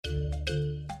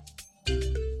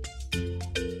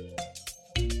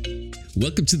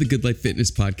Welcome to the Good Life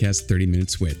Fitness Podcast 30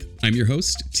 Minutes With. I'm your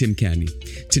host, Tim Cadney.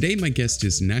 Today, my guest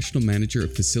is National Manager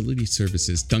of Facility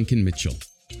Services, Duncan Mitchell.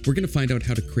 We're going to find out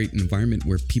how to create an environment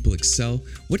where people excel,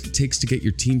 what it takes to get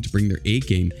your team to bring their A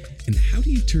game, and how do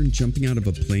you turn jumping out of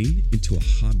a plane into a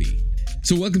hobby.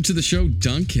 So welcome to the show,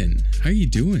 Duncan. How are you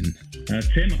doing?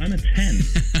 Tim, I'm a 10.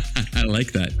 I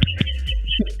like that.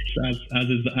 As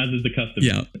is the custom.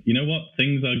 Yeah. You know what?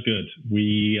 Things are good.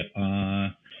 We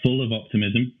are full of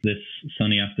optimism this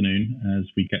sunny afternoon as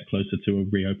we get closer to a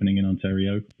reopening in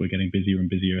Ontario. We're getting busier and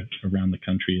busier around the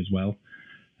country as well,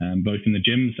 both in the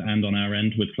gyms and on our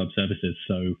end with club services.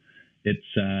 So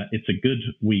it's a good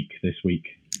week this week.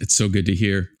 It's so good to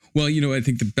hear. Well, I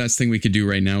think the best thing we could do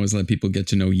right now is let people get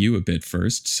to know you a bit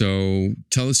first. So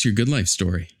tell us your Good Life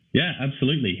story. Yeah,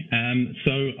 absolutely.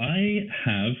 So I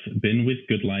have been with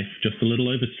Good Life just a little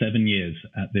over 7 years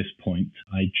at this point.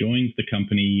 I joined the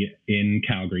company in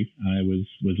Calgary. I was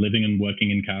living and working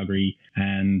in Calgary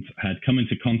and had come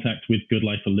into contact with Good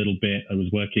Life a little bit. I was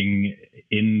working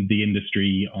in the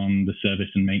industry on the service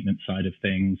and maintenance side of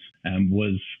things and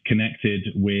was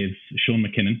connected with Sean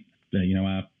McKinnon,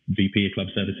 our VP of Club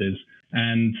Services.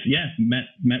 And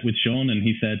met with Sean, and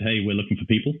he said, hey, we're looking for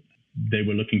people. They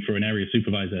were looking for an area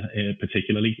supervisor,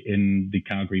 particularly in the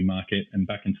Calgary market. And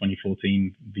back in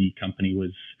 2014, the company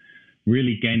was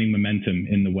really gaining momentum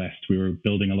in the West. We were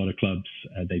building a lot of clubs.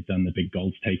 They'd done the big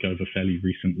Golds takeover fairly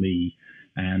recently,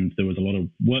 and there was a lot of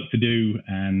work to do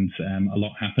and a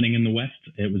lot happening in the West.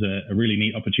 It was a really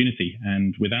neat opportunity.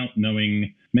 And without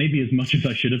knowing maybe as much as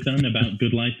I should have done about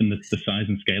Good Life and the size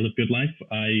and scale of Good Life,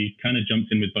 I kind of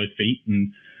jumped in with both feet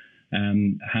and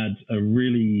had a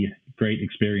really great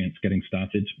experience getting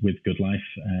started with Good Life.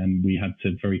 We had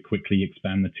to very quickly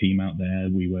expand the team out there.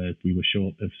 We were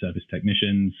short of service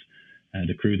technicians.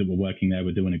 The crew that were working there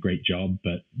were doing a great job,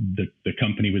 but the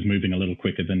company was moving a little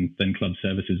quicker than Club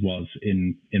Services was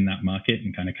in that market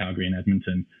in kind of Calgary and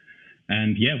Edmonton.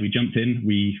 And we jumped in.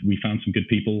 We found some good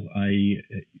people. I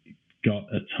got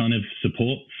a ton of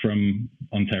support from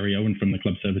Ontario and from the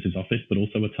Club Services office, but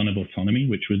also a ton of autonomy,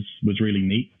 which was really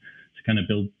neat to kind of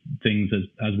build things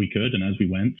as we could and as we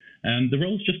went. And the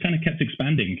roles just kind of kept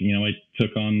expanding. I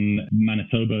took on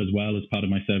Manitoba as well as part of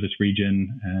my service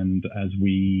region. And as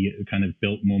we kind of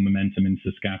built more momentum in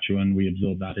Saskatchewan, we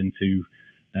absorbed that into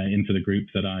the group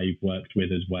that I worked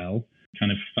with as well.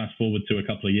 Kind of fast forward to a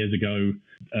couple of years ago,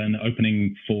 an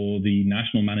opening for the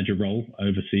national manager role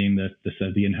overseeing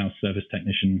the in-house service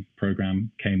technician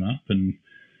program came up, and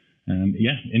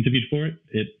interviewed for it.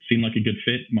 It seemed like a good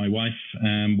fit. My wife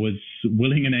was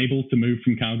willing and able to move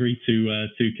from Calgary to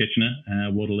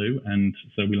Kitchener, Waterloo, and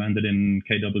so we landed in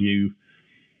KW.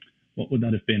 What would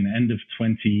that have been? End of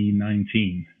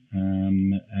 2019,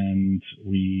 and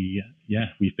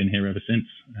we've been here ever since.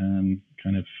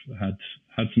 Kind of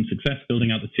had some success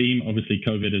building out the team. Obviously,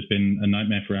 COVID has been a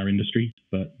nightmare for our industry,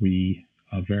 but we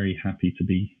are very happy to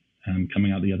be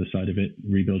coming out the other side of it,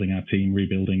 rebuilding our team,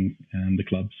 rebuilding the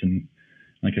clubs, and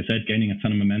like I said, gaining a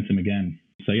ton of momentum again.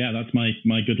 So that's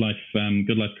my Good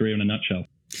Life career in a nutshell.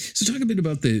 So talk a bit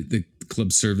about the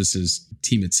Club Services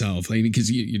team itself,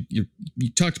 because you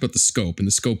talked about the scope, and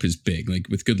the scope is big. Like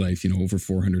with Good Life, over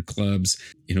 400 clubs,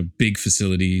 big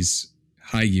facilities,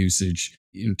 high usage.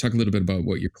 Talk a little bit about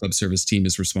what your Club Service team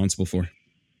is responsible for.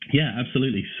 Yeah,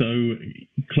 absolutely. So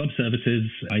Club Services,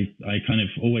 I kind of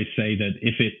always say that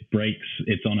if it breaks,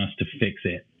 it's on us to fix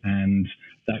it. And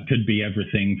that could be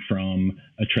everything from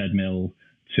a treadmill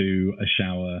to a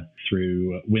shower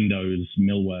through windows,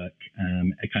 millwork,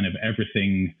 kind of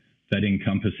everything that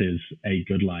encompasses a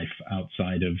Good Life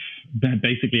outside of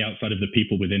the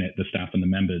people within it, the staff and the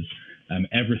members.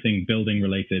 Everything building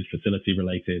related, facility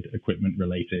related, equipment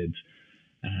related.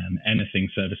 Anything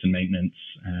service and maintenance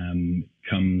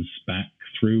comes back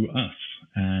through us.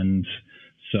 And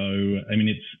so,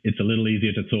 it's a little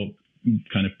easier to talk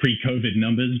kind of pre-COVID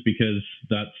numbers because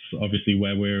that's obviously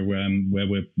where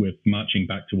we're marching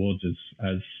back towards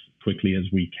as quickly as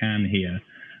we can here.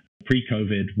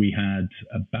 Pre-COVID, we had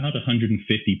about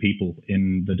 150 people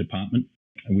in the department.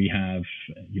 We have,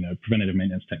 preventative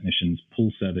maintenance technicians,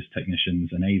 pool service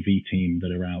technicians, an AV team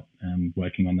that are out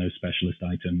working on those specialist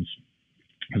items,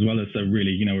 as well as a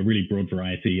really broad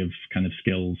variety of kind of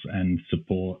skills and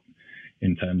support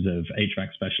in terms of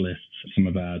HVAC specialists, some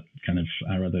of our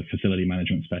other facility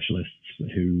management specialists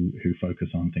who focus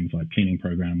on things like cleaning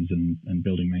programs and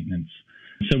building maintenance.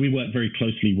 So we work very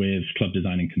closely with club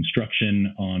design and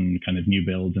construction on kind of new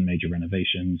builds and major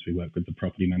renovations. We work with the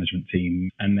property management team.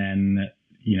 And then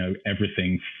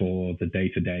everything for the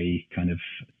day-to-day kind of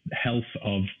health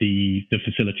of the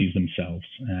facilities themselves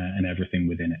and everything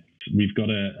within it. We've got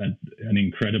an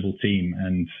incredible team,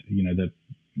 and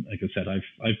like I said,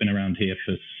 I've been around here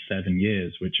for 7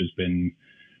 years, which has been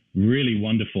really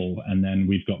wonderful. And then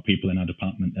we've got people in our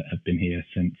department that have been here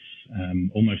since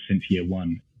almost since year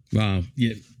one. Wow.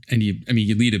 Yeah. And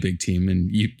you lead a big team, and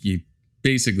you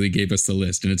basically gave us the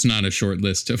list, and it's not a short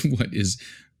list of what is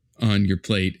on your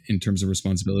plate in terms of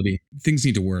responsibility. Things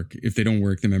need to work. If they don't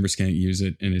work, the members can't use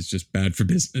it, and it's just bad for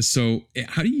business. So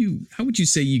how would you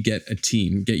say you get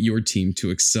your team to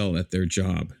excel at their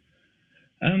job?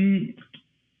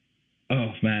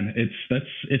 Oh man,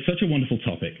 it's such a wonderful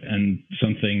topic, and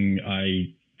something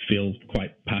I feel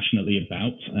quite passionately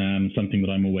about, something that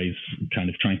I'm always kind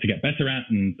of trying to get better at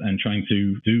and trying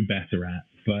to do better at.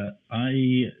 But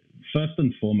I, first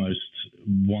and foremost,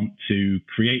 want to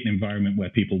create an environment where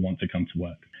people want to come to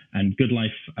work. And Good Life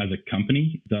as a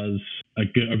company does a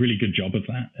really good job of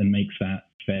that and makes that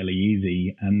fairly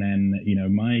easy. And then,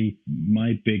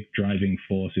 my big driving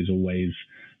force is always,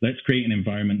 let's create an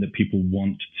environment that people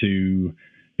want to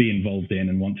be involved in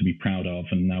and want to be proud of.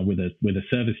 And now with a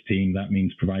service team, that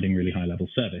means providing really high level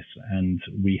service. And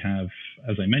we have,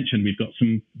 as I mentioned, we've got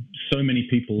so many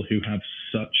people who have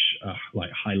such a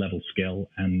high level skill.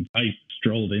 And I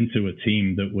strolled into a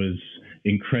team that was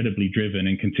incredibly driven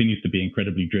and continues to be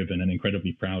incredibly driven and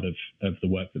incredibly proud of the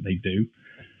work that they do.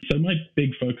 So my big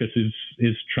focus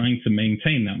is trying to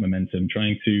maintain that momentum,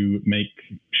 trying to make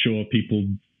sure people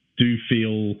do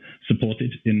feel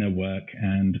supported in their work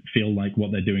and feel like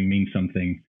what they're doing means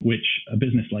something, which a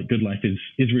business like Good Life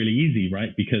is really easy, right?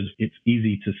 Because it's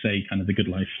easy to say kind of the Good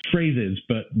Life phrases,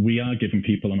 but we are giving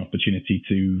people an opportunity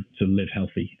to live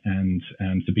healthy and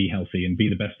to be healthy and be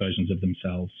the best versions of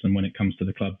themselves. And when it comes to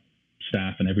the club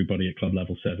staff and everybody at club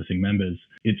level servicing members,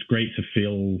 it's great to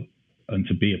feel and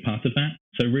to be a part of that.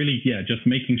 So really, just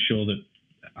making sure that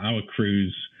our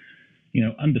crews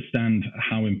understand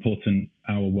how important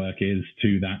our work is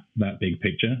to that big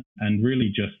picture, and really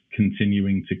just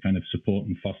continuing to kind of support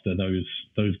and foster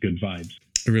those good vibes.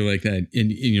 I really like that.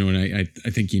 And I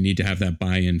think you need to have that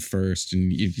buy-in first.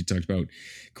 And you talked about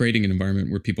creating an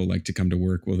environment where people like to come to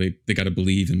work. Well, they got to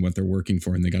believe in what they're working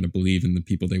for, and they got to believe in the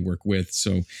people they work with.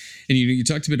 So, and you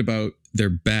talked a bit about their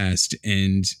best,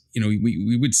 and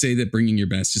we would say that bringing your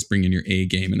best is bringing your A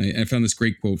game. And I found this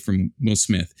great quote from Will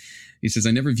Smith. He says,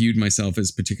 "I never viewed myself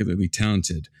as particularly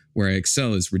talented. Where I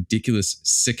excel is ridiculous,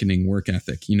 sickening work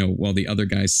ethic. While the other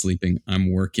guy's sleeping,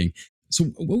 I'm working." So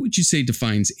what would you say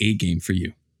defines A game for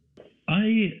you?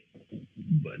 I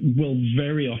will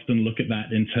very often look at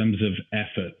that in terms of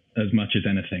effort as much as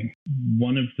anything.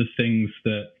 One of the things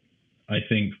that I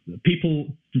think for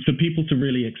people to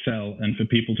really excel and for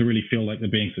people to really feel like they're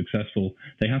being successful,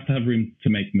 they have to have room to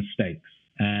make mistakes.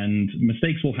 And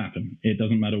mistakes will happen. It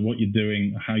doesn't matter what you're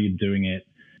doing, how you're doing it.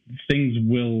 Things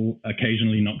will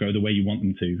occasionally not go the way you want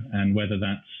them to. And whether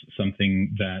that's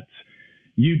something that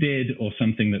you did or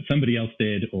something that somebody else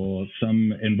did or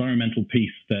some environmental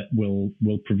piece that will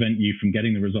prevent you from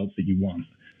getting the results that you want.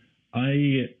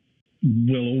 I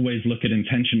will always look at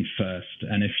intention first.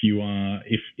 And if you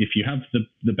have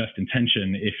the best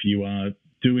intention, if you are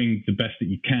doing the best that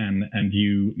you can and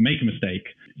you make a mistake,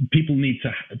 people need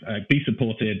to be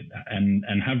supported and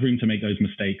have room to make those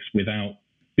mistakes without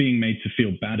being made to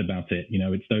feel bad about it.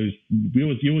 It's you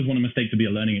always want a mistake to be a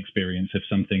learning experience if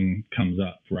something comes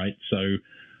up, right? So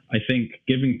I think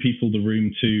giving people the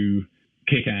room to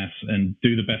kick ass and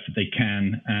do the best that they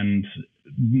can, and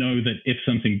know that if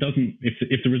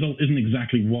the result isn't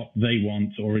exactly what they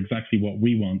want or exactly what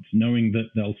we want, knowing that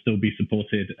they'll still be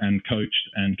supported and coached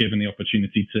and given the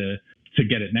opportunity to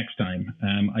get it next time.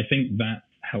 I think that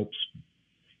helps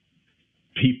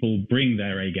people bring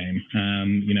their A game.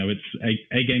 It's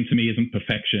A game to me isn't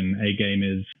perfection. A game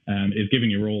is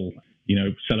giving your all,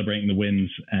 celebrating the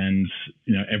wins and,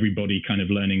 everybody kind of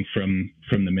learning from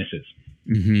the misses.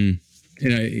 Mm-hmm.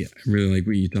 And I really like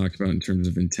what you talked about in terms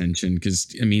of intention,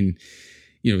 because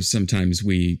sometimes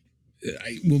we'll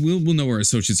know our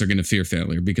associates are going to fear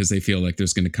failure because they feel like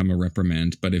there's going to come a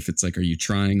reprimand. But if it's like, are you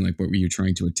trying? Like, what were you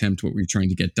trying to attempt? What were you trying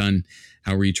to get done?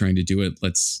 How were you trying to do it?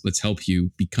 Let's help you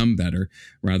become better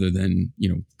rather than,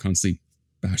 constantly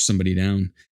bash somebody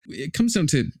down. It comes down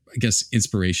to, I guess,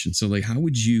 inspiration. So like, how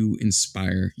would you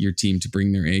inspire your team to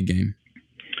bring their A game?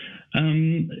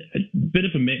 A bit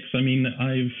of a mix. I mean,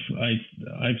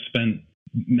 I've spent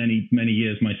many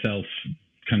years myself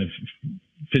kind of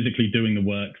physically doing the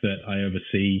work that I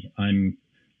oversee. I'm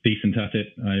decent at it.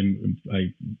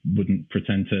 I wouldn't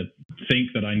pretend to think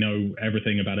that I know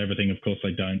everything about everything. Of course,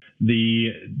 I don't.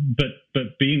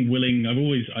 But being willing, I'm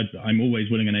always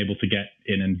willing and able to get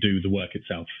in and do the work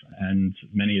itself. And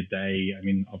many a day, I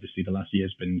mean, obviously the last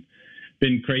year's been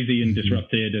crazy and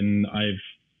disrupted, and I've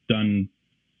done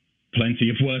plenty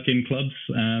of work in clubs,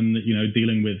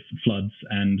 dealing with floods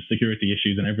and security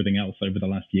issues and everything else over the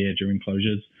last year during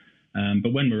closures.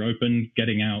 But when we're open,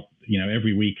 getting out,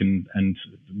 every week and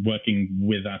working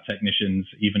with our technicians,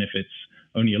 even if it's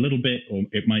only a little bit, or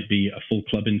it might be a full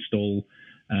club install,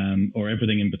 or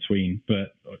everything in between.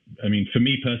 But I mean, for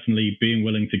me personally, being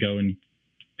willing to go and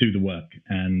do the work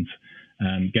and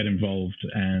get involved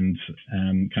and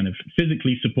kind of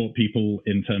physically support people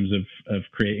in terms of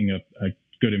creating a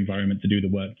good environment to do the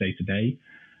work day to day.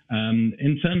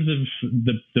 In terms of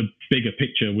the bigger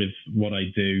picture with what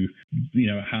I do,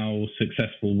 how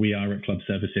successful we are at Club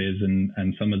Services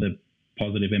and some of the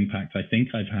positive impact I think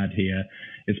I've had here,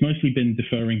 it's mostly been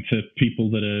deferring to people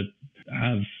that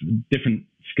have different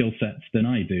skill sets than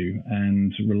I do,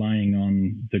 and relying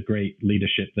on the great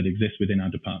leadership that exists within our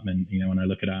department. When I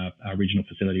look at our regional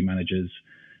facility managers,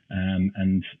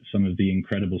 and some of the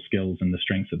incredible skills and the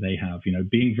strengths that they have,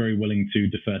 being very willing to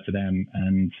defer to them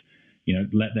and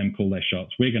let them call their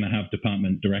shots. We're going to have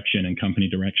department direction and company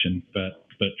direction,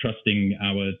 but trusting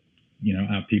our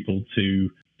people to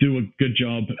do a good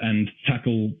job and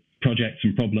tackle projects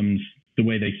and problems the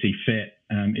way they see fit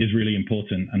is really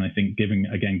important. And I think giving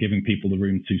people the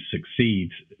room to succeed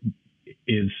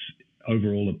is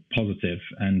overall a positive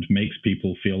and makes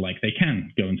people feel like they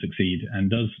can go and succeed,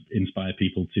 and does inspire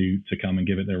people to come and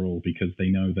give it their all, because they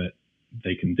know that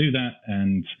they can do that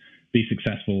and be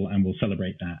successful, and we'll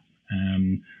celebrate that.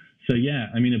 So yeah,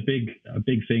 I mean, a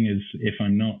big thing is, if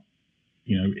I'm not,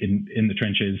 in the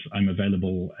trenches, I'm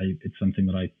available. It's something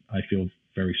that I feel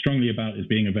very strongly about, is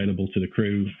being available to the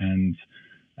crew, and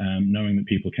knowing that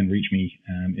people can reach me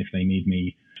if they need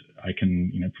me. I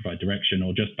can, provide direction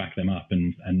or just back them up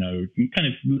and know, kind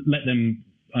of let them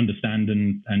understand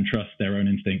and trust their own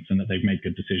instincts and that they've made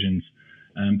good decisions.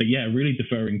 But yeah, really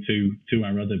deferring to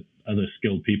our other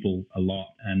skilled people a lot,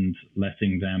 and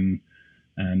letting them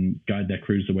guide their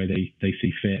crews the way they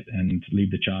see fit, and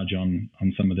lead the charge on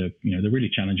some of the the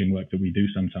really challenging work that we do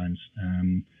sometimes,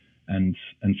 and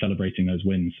celebrating those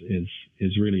wins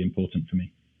is really important for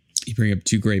me. You bring up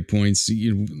two great points.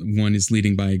 One is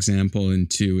leading by example, and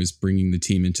two is bringing the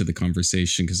team into the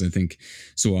conversation. Because I think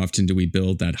so often do we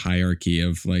build that hierarchy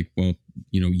of like, well,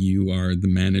 you are the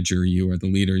manager, you are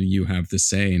the leader, you have the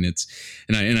say, and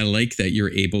I like that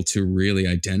you're able to really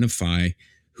identify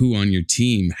who on your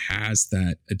team has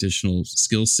that additional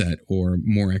skill set or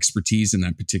more expertise in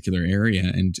that particular area,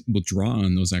 and will draw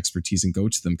on those expertise and go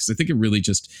to them. Because I think it really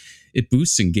it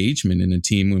boosts engagement in a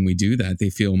team when we do that. They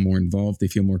feel more involved, they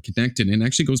feel more connected, and it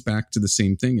actually goes back to the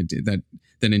same thing, that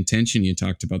intention you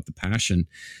talked about, the passion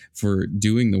for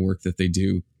doing the work that they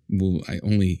do will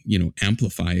only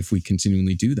amplify if we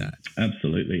continually do that.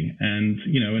 Absolutely. And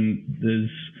and there's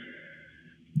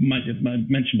I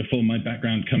mentioned before, my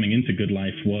background coming into Good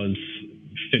Life was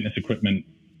fitness equipment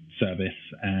service,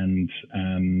 and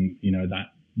that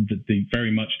the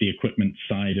very much the equipment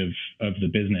side of the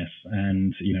business,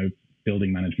 and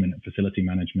building management and facility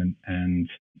management, and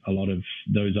a lot of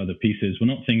those other pieces were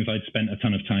not things I'd spent a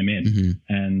ton of time in. Mm-hmm.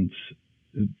 And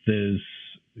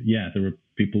there are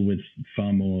people with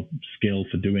far more skill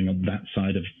for doing that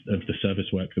side of the service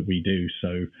work that we do.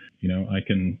 So I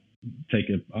can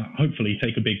hopefully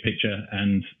take a big picture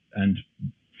and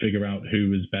figure out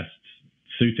who is best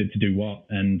suited to do what,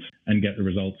 and get the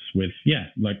results with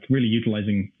really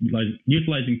utilizing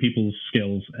people's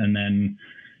skills, and then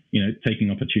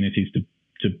taking opportunities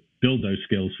to build those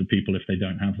skills for people if they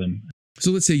don't have them.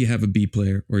 So let's say you have a B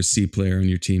player or a C player on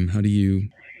your team. How do you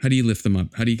lift them up?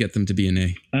 How do you get them to be an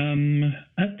A?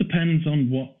 That depends on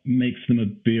what makes them a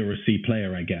B or a C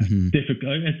player, I guess. Mm-hmm. It's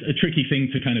a tricky thing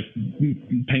to kind of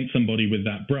paint somebody with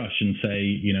that brush and say,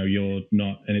 you're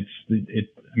not. And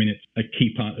it's a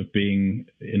key part of being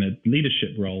in a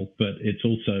leadership role, but it's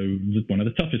also one of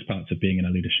the toughest parts of being in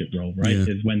a leadership role, right?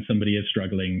 Yeah. Is when somebody is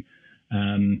struggling.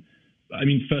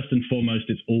 First and foremost,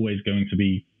 it's always going to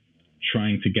be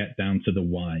trying to get down to the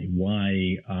why.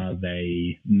 Why are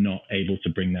they not able to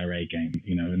bring their A game?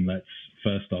 And let's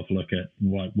first off look at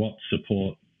what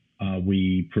support are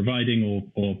we providing,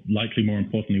 or likely more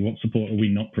importantly, what support are we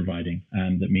not providing?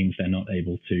 That means they're not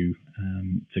able to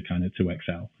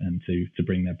excel and to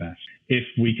bring their best. If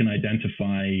we can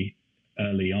identify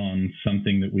early on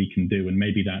something that we can do, and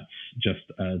maybe that's just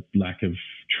a lack of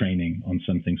training on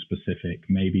something specific.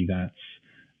 Maybe that's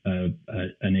a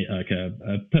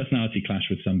personality clash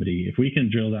with somebody, if we can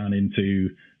drill down into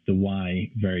the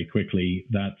why very quickly,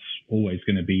 that's always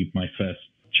going to be my first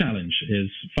challenge, is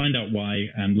find out why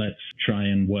and let's try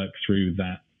and work through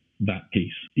that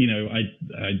piece.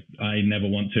 I never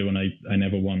want to, and I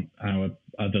never want our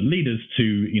other leaders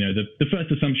to, the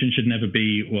first assumption should never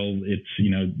be, well, it's,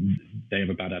 they have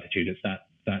a bad attitude. It's that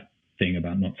thing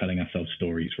about not telling ourselves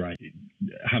stories, right?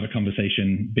 Have a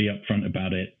conversation, be upfront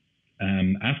about it,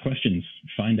 ask questions,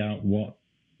 find out what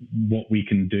we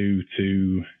can do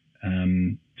to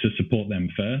support them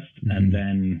first. Mm-hmm. And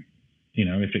then,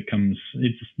 if it comes,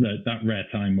 it's that rare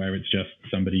time where it's just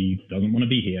somebody doesn't want to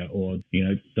be here or,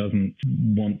 doesn't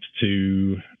want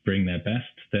to bring their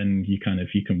best, then you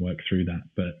can work through that.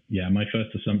 But yeah, my first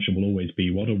assumption will always be,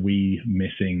 what are we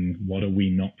missing? What are we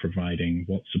not providing?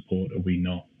 What support are we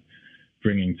not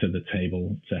bringing to the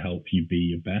table to help you be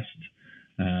your best?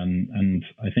 And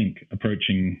I think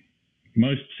approaching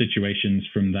most situations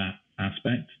from that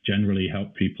aspect generally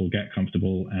help people get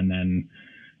comfortable, and then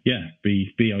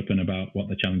be open about what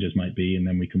the challenges might be, and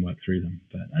then we can work through them.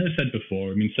 But as I said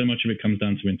before, so much of it comes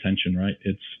down to intention, right?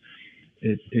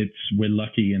 We're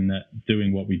lucky in that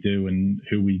doing what we do and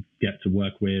who we get to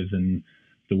work with, and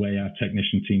the way our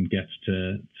technician team gets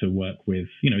to work with,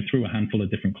 through a handful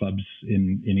of different clubs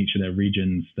in each of their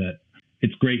regions, that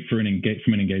it's great from an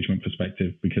engagement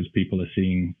perspective, because people are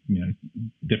seeing,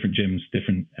 different gyms,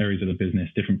 different areas of the business,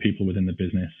 different people within the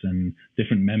business, and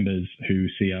different members who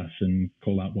see us and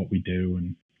call out what we do.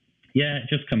 And yeah, it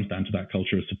just comes down to that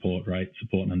culture of support, right?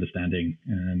 Support and understanding,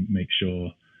 and make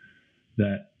sure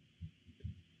that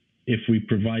if we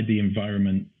provide the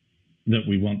environment that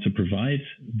we want to provide,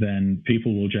 then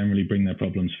people will generally bring their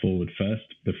problems forward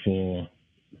first before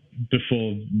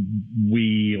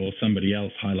we or somebody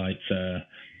else highlights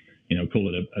call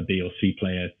it a B or C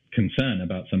player concern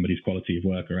about somebody's quality of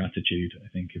work or attitude. I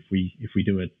think if we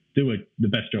do the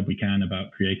best job we can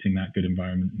about creating that good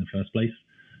environment in the first place,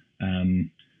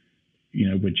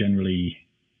 we're generally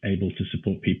able to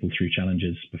support people through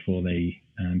challenges before they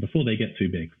get too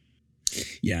big.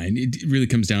 Yeah, and it really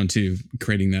comes down to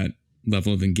creating that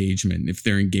level of engagement. If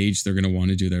they're engaged, they're going to want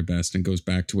to do their best, and goes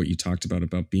back to what you talked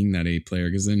about being that A player,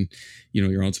 because then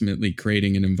you're ultimately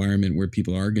creating an environment where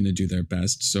people are going to do their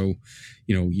best. So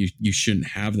you shouldn't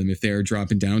have them if they are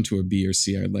dropping down to a B or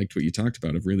C. I liked what you talked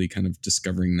about of really kind of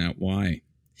discovering that why.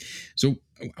 So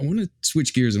I want to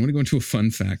switch gears. I want to go into a fun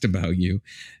fact about you.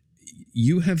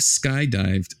 You have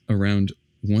skydived around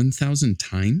 1,000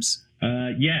 times.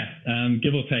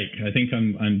 Give or take. I think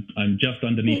I'm just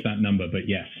underneath that number, but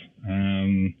yes.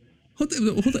 Hold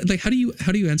on. Like, how do you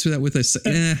answer that with a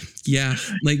yeah?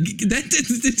 Like that,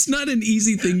 it's not an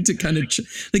easy thing to kind of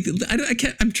I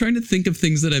can't. I'm trying to think of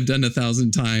things that I've done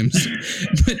 1,000 times,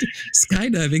 but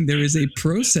skydiving, there is a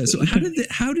process. So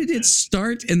how did it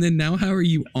start, and then now how are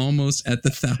you almost at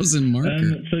the 1,000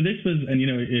 marker? So this was, and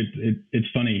it's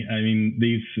funny.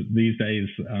 These days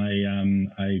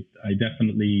I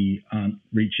definitely aren't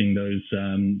reaching those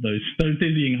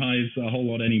dizzying highs a whole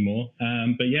lot anymore.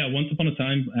 But yeah, once upon a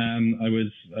time, I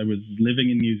was living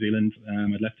in New Zealand.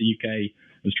 I'd left the UK,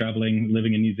 was traveling,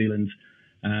 living in New Zealand,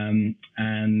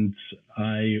 and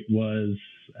I was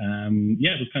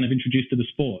kind of introduced to the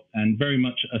sport, and very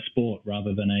much a sport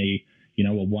rather than a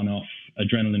one-off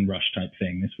adrenaline rush type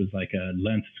thing. This was like a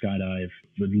learn to skydive,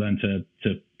 would learn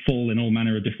to fall in all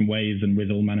manner of different ways and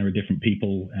with all manner of different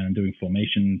people, and doing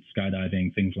formation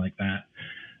skydiving, things like that.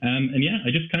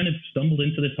 I just kind of stumbled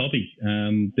into this hobby.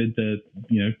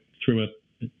 Threw a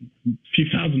few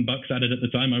 $1,000 at it at the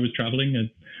time. I was traveling and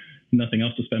nothing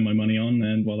else to spend my money on,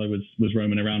 and while I was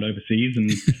roaming around overseas, and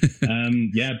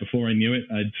before I knew it,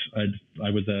 I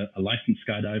was a licensed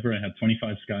skydiver. I had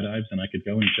 25 skydives, and I could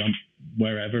go and jump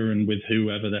wherever and with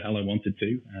whoever the hell I wanted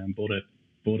to.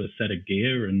 Bought a set of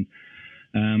gear and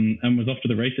was off to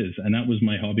the races. And that was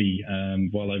my hobby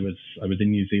while I was in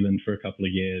New Zealand for a couple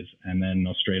of years, and then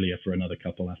Australia for another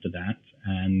couple after that.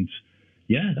 And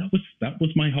yeah, that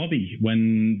was my hobby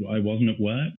when I wasn't at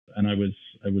work, and I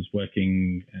was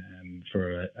working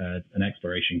for an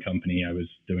exploration company. I was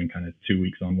doing kind of 2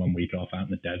 weeks on, 1 week off out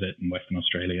in the desert in Western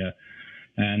Australia,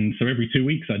 and so every 2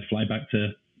 weeks I'd fly back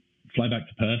to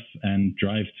Perth and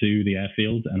drive to the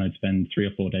airfield, and I'd spend 3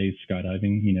 or 4 days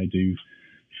skydiving. Do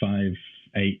 5,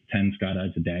 8, 10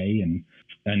 skydives a day,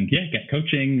 and get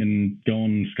coaching and go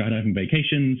on skydiving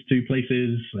vacations to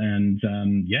places. And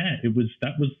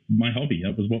that was my hobby.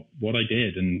 That was what I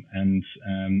did, and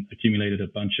accumulated a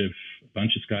bunch of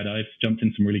skydives, jumped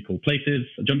in some really cool places.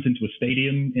 I jumped into a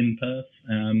stadium in Perth.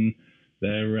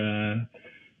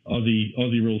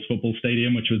 Aussie rules football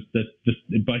stadium, which was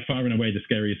by far and away the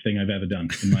scariest thing I've ever done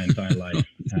in my entire life.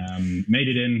 Made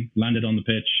it in, landed on the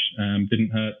pitch,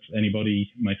 didn't hurt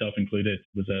anybody, myself included. It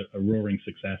was a roaring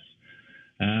success.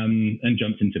 And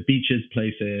jumped into beaches,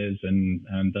 places, and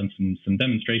done some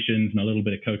demonstrations and a little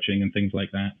bit of coaching and things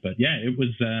like that. But yeah, it was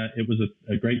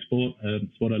a great sport, a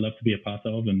sport I love to be a part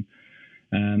of. And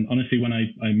honestly, when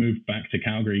I moved back to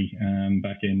Calgary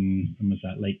back in, when was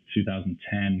that, late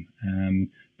 2010,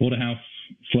 bought a house,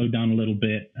 slowed down a little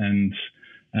bit, and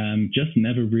just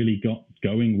never really got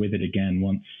going with it again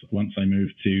once I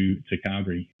moved to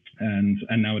Calgary. And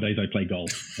nowadays I play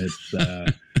golf.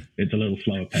 It's a little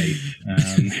slower pace.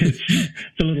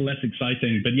 It's a little less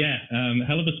exciting, but yeah,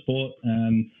 hell of a sport.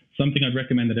 Something I'd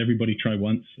recommend that everybody try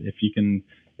once if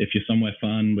you're somewhere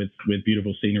fun with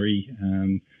beautiful scenery.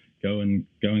 Go and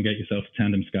get yourself a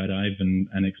tandem skydive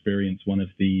and experience one of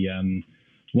the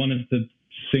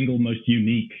single most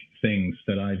unique things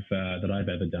that I've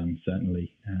ever done,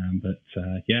 certainly. But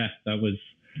yeah, that was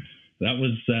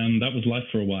life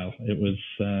for a while. It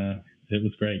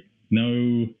was great.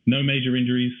 No major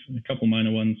injuries, a couple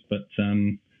minor ones, but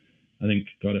I think,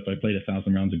 God, if I played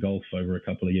 1,000 rounds of golf over a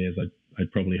couple of years,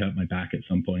 I'd probably hurt my back at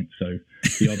some point. So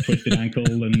the odd twisted ankle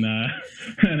and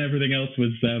everything else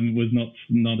was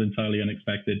not entirely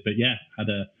unexpected. But yeah,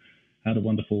 had a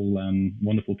wonderful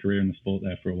career in the sport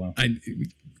there for a while.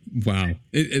 Wow.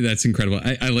 That's incredible.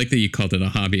 I like that you called it a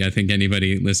hobby. I think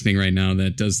anybody listening right now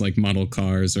that does like model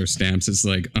cars or stamps is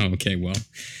like, oh, okay, well,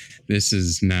 this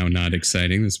is now not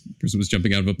exciting. This person was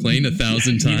jumping out of a plane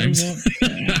 1,000 times.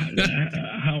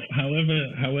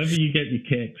 However you get your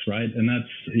kicks, right? And that's,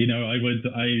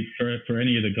 for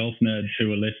any of the golf nerds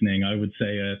who are listening, I would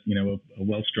say a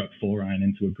well-struck 4-iron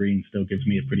into a green still gives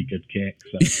me a pretty good kick.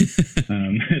 So it's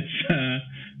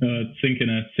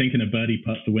sinking a birdie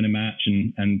putt to win a match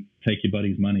and take your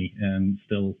buddy's money and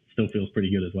still feels pretty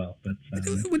good as well. But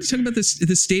when you talk about the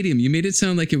stadium, you made it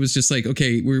sound like it was just like,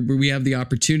 okay, we have the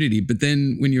opportunity, but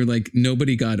then when you're like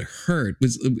nobody got hurt,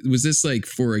 was this like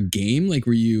for a game? Like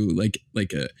were you like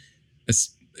a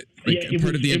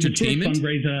part of the entertainment?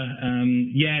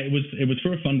 It was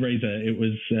for a fundraiser. It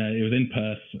was for a fundraiser. It was in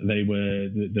Perth.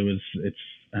 It's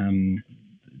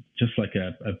just like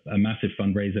a massive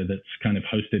fundraiser that's kind of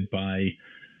hosted by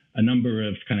a number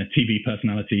of kind of TV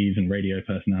personalities and radio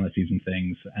personalities and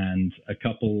things, and a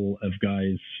couple of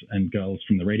guys and girls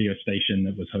from the radio station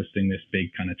that was hosting this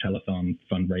big kind of telethon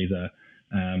fundraiser,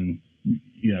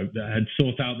 had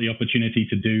sought out the opportunity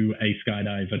to do a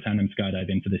tandem skydive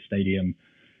into this stadium.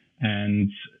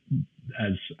 And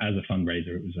as a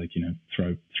fundraiser, it was like,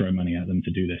 throw money at them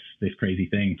to do this crazy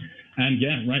thing. And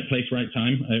yeah, right place, right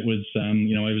time. It was,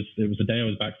 it was the day I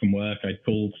was back from work. I'd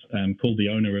called the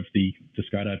owner of the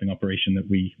skydiving operation that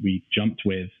we jumped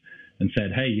with and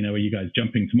said, hey, are you guys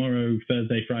jumping tomorrow,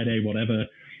 Thursday, Friday, whatever?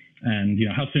 And,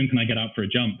 how soon can I get out for a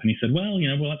jump? And he said, well,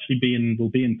 we'll actually be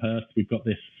in Perth. We've got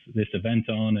this event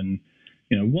on, and,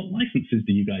 what licenses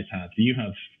do you guys have? Do you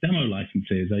have demo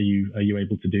licenses? Are you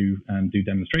able to do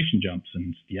demonstration jumps?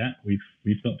 And yeah,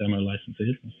 we've got demo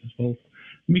licenses. I said, well,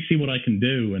 let me see what I can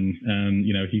do. And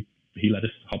he let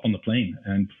us hop on the plane,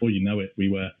 and before you know it, we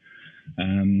were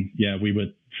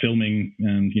filming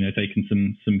and taking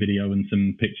some video and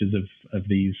some pictures of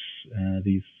these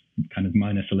kind of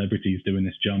minor celebrities doing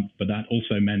this jump. But that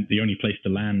also meant the only place to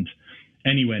land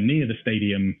anywhere near the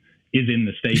stadium is in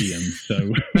the stadium.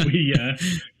 So we,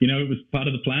 it was part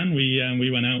of the plan.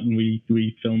 We went out and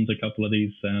we filmed a couple of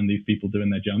these people doing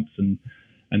their jumps and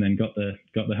then got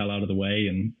the hell out of the way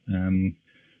and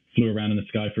flew around in the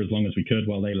sky for as long as we could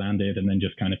while they landed, and then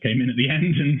just kind of came in at the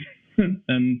end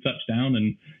and touched down.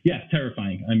 And yeah,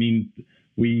 terrifying. I mean,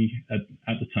 we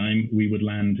at the time we would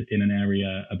land in an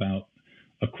area about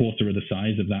a quarter of the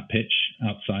size of that pitch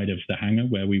outside of the hangar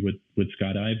where we would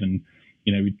skydive, and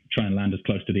we'd try and land as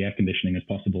close to the air conditioning as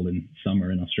possible in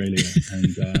summer in Australia.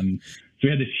 And so we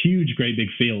had this huge, great big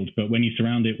field, but when you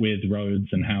surround it with roads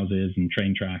and houses and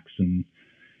train tracks and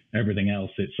everything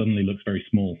else, it suddenly looks very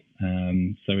small.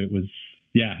 So it was,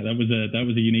 that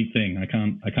was a unique thing. I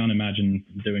can't imagine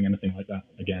doing anything like that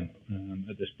again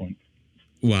at this point.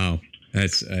 Wow.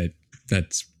 That's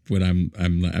what I'm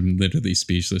literally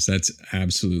speechless. That's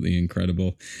absolutely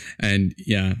incredible. And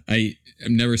yeah,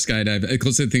 I'm never skydived. The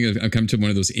closest thing I've come to one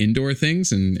of those indoor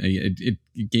things, and it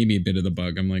gave me a bit of the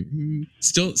bug. I'm like,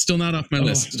 still not off my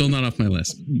list. Still not off my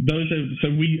list.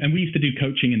 We used to do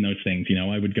coaching in those things.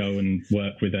 I would go and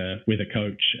work with a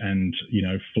coach and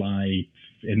fly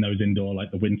in those indoor,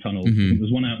 like the wind tunnels. Mm-hmm.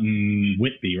 There's one out in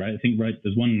Whitby, right? I think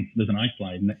there's an ice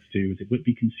slide next to, is it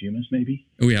Whitby Consumers maybe?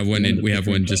 Oh, we have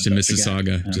one just in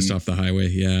Mississauga, just off the highway.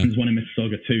 Yeah. There's one in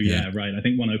Mississauga too. Yeah, right. I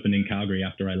think one opened in Calgary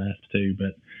after I left too,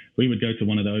 but we would go to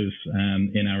one of those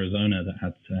in Arizona that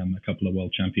had a couple of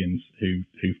world champions who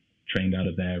trained out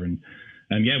of there, and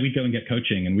we'd go and get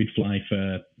coaching, and we'd fly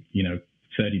for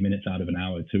 30 minutes out of an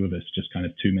hour, two of us, just kind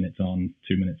of 2 minutes on,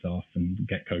 2 minutes off, and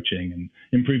get coaching and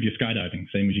improve your skydiving,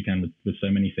 same as you can with so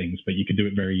many things. But you could do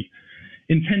it very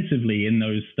intensively in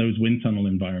those wind tunnel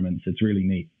environments. It's really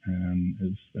neat.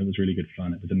 It was really good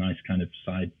fun. It was a nice kind of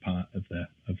side part of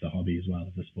the hobby as well,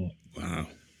 of the sport. Wow.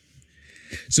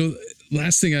 So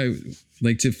last thing I would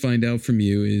like to find out from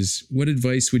you is, what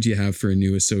advice would you have for a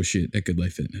new associate at Good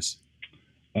Life Fitness?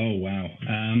 Oh, wow.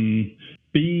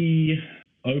 Be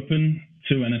open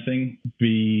to anything.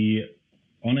 Be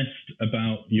honest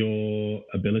about your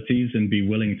abilities and be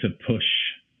willing to push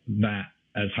that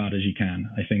as hard as you can.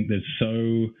 I think there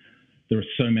are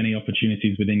so many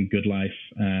opportunities within Good Life,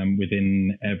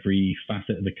 within every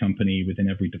facet of the company, within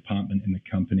every department in the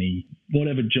company.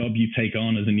 Whatever job you take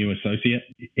on as a new associate,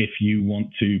 if you want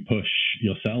to push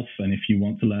yourself and if you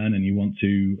want to learn and you want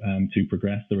to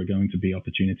progress, there are going to be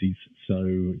opportunities.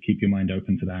 So keep your mind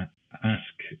open to that. Ask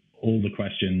all the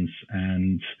questions,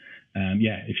 and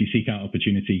if you seek out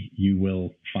opportunity, you will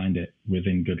find it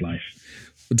within Good Life.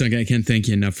 Well, Duncan, I can't thank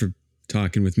you enough for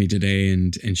talking with me today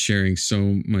and sharing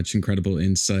so much incredible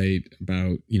insight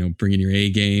about, bringing your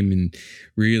A game and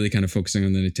really kind of focusing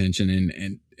on that attention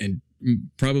and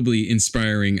probably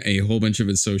inspiring a whole bunch of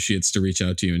associates to reach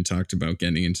out to you and talk about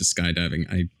getting into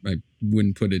skydiving. I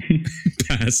wouldn't put it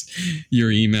past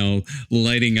your email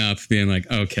lighting up, being like,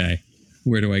 okay,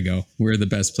 where do I go? Where are the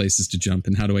best places to jump,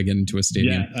 and how do I get into a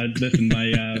stadium? Yeah, listen,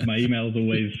 my email is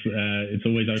always it's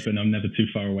always open. I'm never too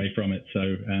far away from it.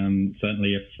 So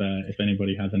certainly, if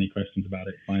anybody has any questions about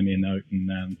it, find me a note,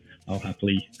 and I'll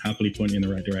happily point you in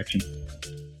the right direction.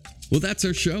 Well, that's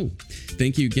our show.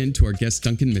 Thank you again to our guest,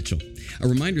 Duncan Mitchell. A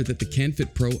reminder that the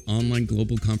CanFit Pro online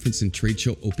global conference and trade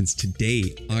show opens today,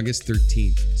 August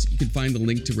 13th. So you can find the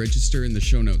link to register in the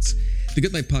show notes. The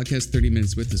Good Life Podcast 30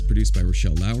 Minutes With is produced by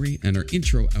Rochelle Lowry, and our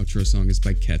intro-outro song is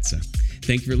by Ketsa.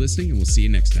 Thank you for listening, and we'll see you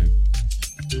next time.